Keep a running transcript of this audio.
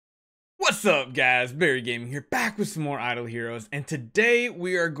What's up, guys? Barry Gaming here, back with some more Idle Heroes, and today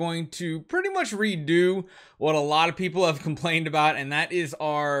we are going to pretty much redo what a lot of people have complained about, and that is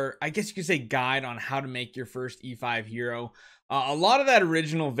our, I guess you could say, guide on how to make your first E5 hero. A lot of that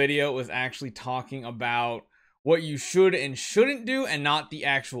original video was actually talking about what you should and shouldn't do, and not the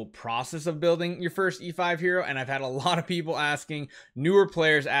actual process of building your first E5 hero. And I've had a lot of people asking, newer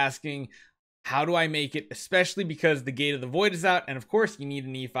players asking, how do I make it, especially because the Gate of the Void is out, and of course you need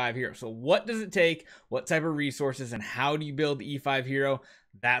an E5 hero. So what does it take, what type of resources, and how do you build the E5 hero?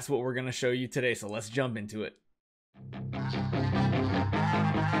 That's what we're going to show you today, so let's jump into it.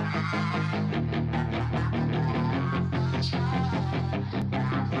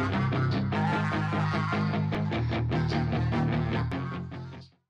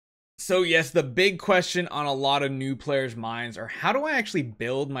 So yes, the big question on a lot of new players' minds are, how do I actually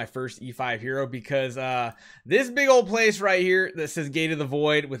build my first E5 hero? Because this big old place right here that says Gate of the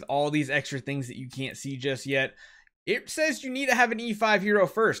Void, with all these extra things that you can't see just yet, it says you need to have an E5 hero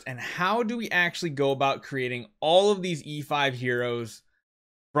first. And how do we actually go about creating all of these E5 heroes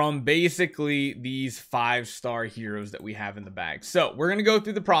from basically these 5-star heroes that we have in the bag? So we're going to go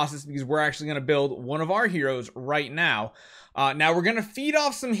through the process, because we're actually going to build one of our heroes right now. Now we're going to feed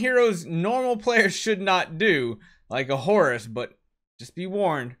off some heroes normal players should not do, like a Horus, but just be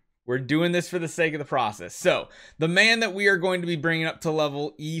warned, we're doing this for the sake of the process. So the man that we are going to be bringing up to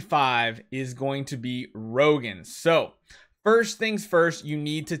level E5 is going to be Rogan. So first things first, you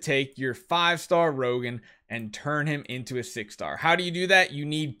need to take your 5-star Rogan and turn him into a 6-star. How do you do that? You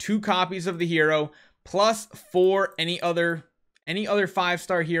need 2 copies of the hero plus 4 any other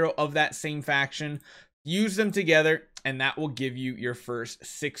 5-star hero of that same faction. Use them together, and that will give you your first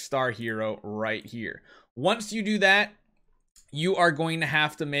 6-star hero right here. Once you do that, you are going to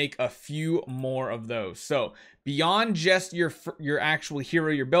have to make a few more of those. So beyond just your actual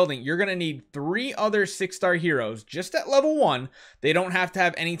hero you're building, you're going to need 3 other 6-star heroes just at level 1. They don't have to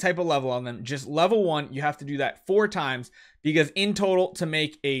have any type of level on them. Just level 1, you have to do that 4 times, because in total, to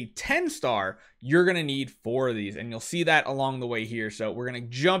make a 10-star, you're going to need 4 of these, and you'll see that along the way here. So we're going to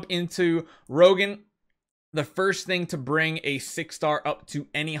jump into Rogan. The first thing to bring a 6-star up to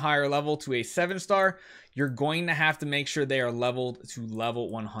any higher level, to a 7-star, you're going to have to make sure they are leveled to level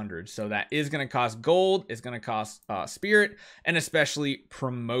 100. So that is going to cost gold, it's going to cost spirit, and especially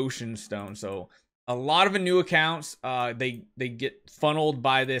promotion stone. So a lot of the new accounts, they get funneled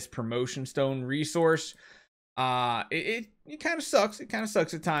by this promotion stone resource. It kind of sucks. It kind of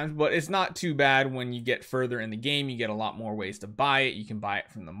sucks at times, but it's not too bad when you get further in the game. You get a lot more ways to buy it. You can buy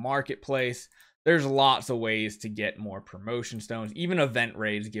it from the marketplace. There's lots of ways to get more promotion stones. Even event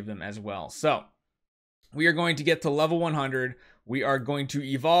raids give them as well. So we are going to get to level 100. We are going to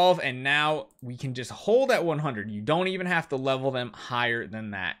evolve, and now we can just hold at 100. You don't even have to level them higher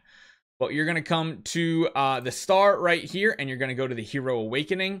than that. But you're going to come to the star right here, and you're going to go to the Hero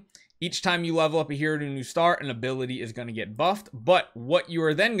Awakening. Each time you level up a hero to a new star, an ability is going to get buffed. But what you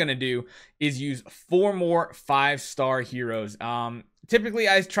are then going to do is use 4 more 5-star heroes. Typically,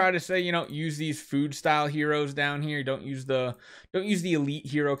 I try to say, use these food style heroes down here. Don't use the elite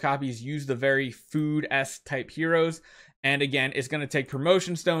hero copies. Use the very food-esque type heroes. And again, it's going to take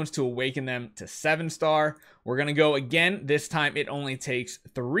promotion stones to awaken them to 7-star. We're going to go again. This time, it only takes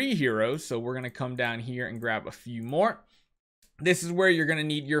 3 heroes. So we're going to come down here and grab a few more. This is where you're going to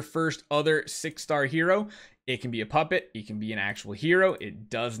need your first other 6-star hero. It can be a puppet. It can be an actual hero.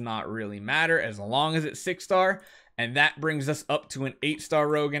 It does not really matter as long as it's 6-star. And that brings us up to an 8-star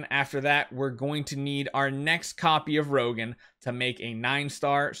Rogan. After that, we're going to need our next copy of Rogan to make a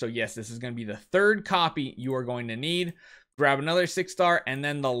 9-star. So yes, this is going to be the 3rd copy you are going to need. Grab another 6-star, and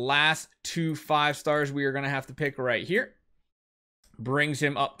then the last 2 5-stars we are going to have to pick right here. Brings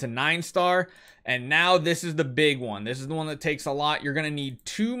him up to 9-star. And now this is the big one. This is the one that takes a lot. You're going to need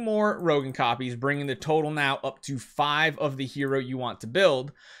 2 more Rogan copies, bringing the total now up to 5 of the hero you want to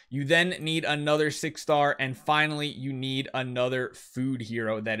build. You then need another 6-star, and finally you need another food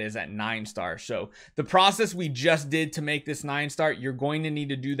hero that is at 9-star. So the process we just did to make this 9-star, you're going to need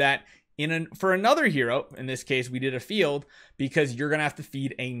to do that for another hero. In this case, we did a field, because you're going to have to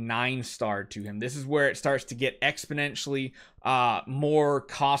feed a 9-star to him. This is where it starts to get exponentially more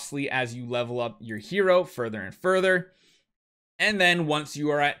costly as you level up your hero further and further. And then once you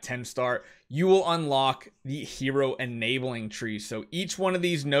are at 10-star, you will unlock the hero enabling tree. So each one of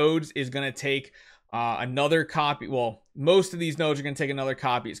these nodes is going to take another copy. Well, most of these nodes are going to take another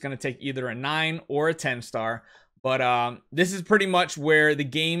copy. It's going to take either a 9 or a 10-star. But this is pretty much where the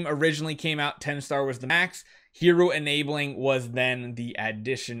game originally came out. 10-star was the max. Hero enabling was then the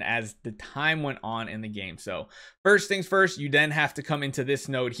addition as the time went on in the game. So first things first, you then have to come into this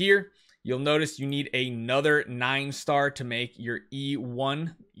node here. you'll notice you need another 9-star to make your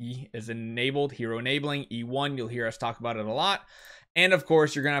E1. E is enabled, hero enabling. E1, you'll hear us talk about it a lot. And of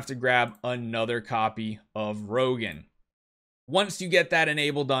course, you're going to have to grab another copy of Rogan. Once you get that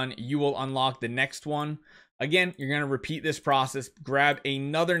enable done, you will unlock the next one. Again, you're going to repeat this process, grab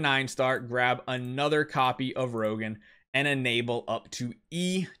another 9-star, grab another copy of Rogan, and enable up to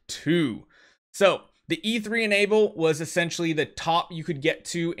E2. So the E3 enable was essentially the top you could get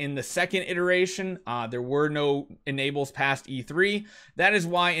to in the second iteration. There were no enables past E3. That is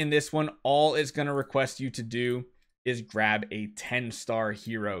why in this one, all it's going to request you to do is grab a 10-star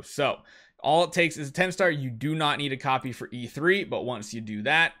hero. So all it takes is a 10-star. You do not need a copy for E3, but once you do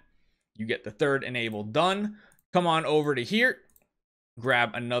that, you get the third enable done. Come on over to here,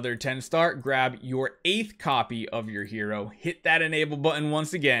 grab another 10-star, grab your 8th copy of your hero, hit that enable button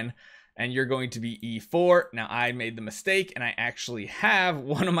once again, and you're going to be E4. Now, I made the mistake, and I actually have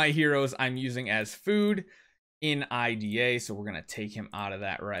one of my heroes I'm using as food in IDA, so we're going to take him out of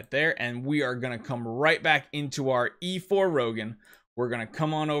that right there, and we are going to come right back into our E4 Rogan. We're going to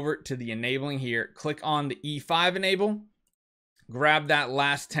come on over to the enabling here, click on the E5 enable, grab that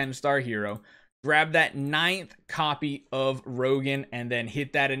last 10-star hero, grab that 9th copy of Rogan, and then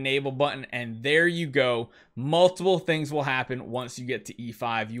hit that enable button, and there you go. Multiple things will happen once you get to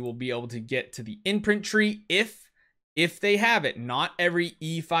E5. You will be able to get to the imprint tree if they have it. Not every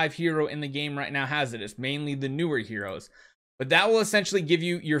E5 hero in the game right now has it. It's mainly the newer heroes. But that will essentially give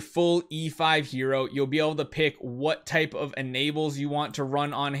you your full E5 hero. You'll be able to pick what type of enables you want to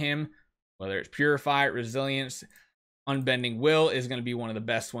run on him, whether it's Purify, Resilience, Unbending Will is going to be one of the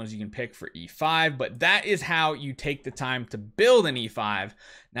best ones you can pick for E5, but that is how you take the time to build an E5.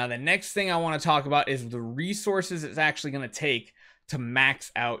 Now, the next thing I want to talk about is the resources it's actually going to take to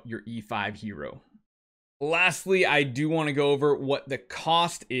max out your E5 hero. Lastly, I do want to go over what the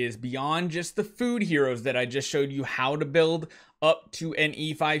cost is beyond just the food heroes that I just showed you how to build up to an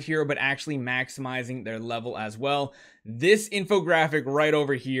E5 hero, but actually maximizing their level as well. This infographic right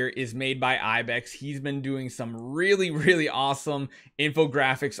over here is made by Ibex. He's been doing some really, really awesome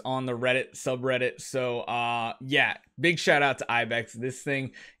infographics on the Reddit subreddit. So yeah, big shout out to Ibex. This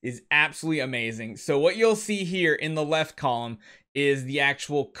thing is absolutely amazing. So what you'll see here in the left column is the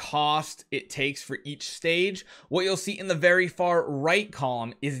actual cost it takes for each stage. What you'll see in the very far right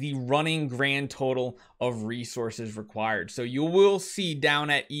column is the running grand total of resources required. So you will see down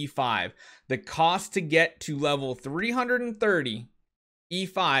at E5, the cost to get to level 330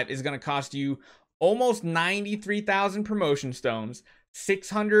 E5 is going to cost you almost 93,000 promotion stones,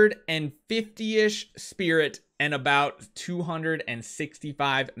 650-ish spirit, and about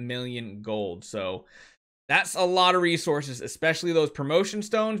 265 million gold. So that's a lot of resources, especially those promotion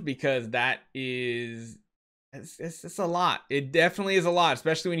stones, because that is, it's a lot. It definitely is a lot,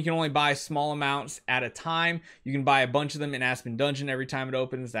 especially when you can only buy small amounts at a time. You can buy a bunch of them in Aspen Dungeon every time it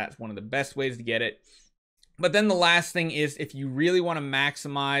opens. That's one of the best ways to get it. But then the last thing is, if you really want to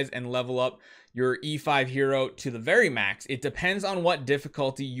maximize and level up your E5 hero to the very max, it depends on what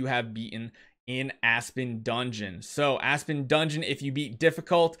difficulty you have beaten in Aspen Dungeon. So Aspen Dungeon, if you beat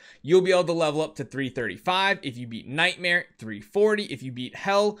difficult, you'll be able to level up to 335. If you beat Nightmare, 340. If you beat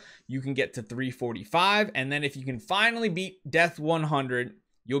Hell, you can get to 345. And then if you can finally beat Death 100,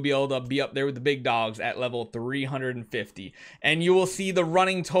 you'll be able to be up there with the big dogs at level 350. And you will see the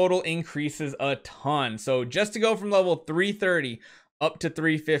running total increases a ton. So just to go from level 330 up to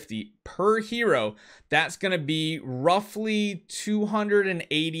 350 per hero, that's going to be roughly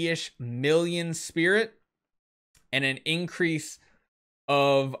 280-ish million spirit and an increase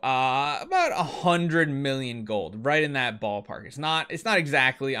of about 100 million gold, right in that ballpark. It's not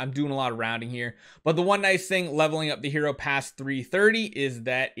exactly, I'm doing a lot of rounding here, but the one nice thing leveling up the hero past 330 is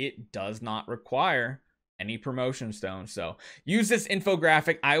that it does not require any promotion stones. So use this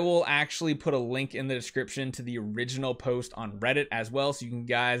infographic. I will actually put a link in the description to the original post on Reddit as well, so you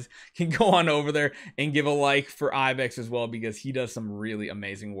guys can go on over there and give a like for Ibex as well, because he does some really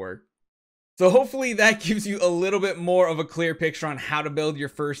amazing work. So hopefully that gives you a little bit more of a clear picture on how to build your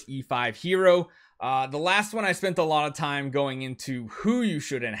first E5 hero. The last one I spent a lot of time going into who you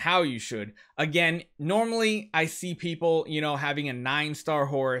should and how you should. Again, normally I see people, you know, having a 9-star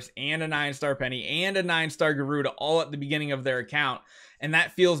Horus and a 9-star Penny and a 9-star Garuda all at the beginning of their account. And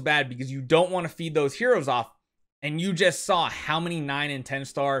that feels bad because you don't want to feed those heroes off. And you just saw how many 9 and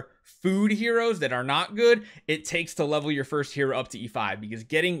 10-star food heroes that are not good it takes to level your first hero up to E5, because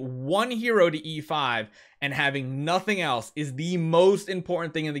getting one hero to E5 and having nothing else is the most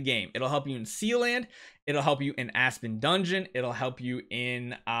important thing in the game. It'll help you in Sealand, It'll help you in Aspen Dungeon. It'll help you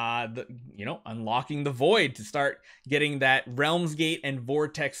in unlocking the Void to start getting that Realms Gate and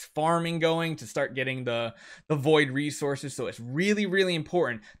Vortex farming going, to start getting the Void resources. So it's really, really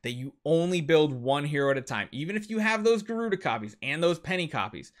important that you only build one hero at a time. Even if you have those Garuda copies and those penny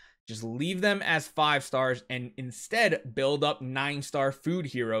copies, just leave them as 5 stars and instead build up 9-star food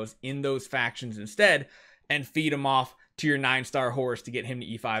heroes in those factions instead, and feed them off to your 9-star horse to get him to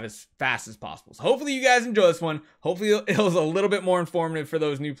E5 as fast as possible. So hopefully you guys enjoy this one. Hopefully it was a little bit more informative for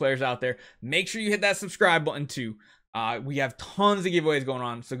those new players out there. Make sure you hit that subscribe button too. We have tons of giveaways going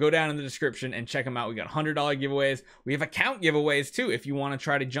on, so go down in the description and check them out. We got $100 giveaways. We have account giveaways too if you want to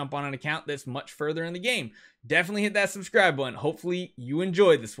try to jump on an account that's much further in the game. Definitely hit that subscribe button. Hopefully you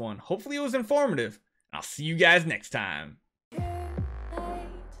enjoyed this one. Hopefully it was informative. I'll see you guys next time.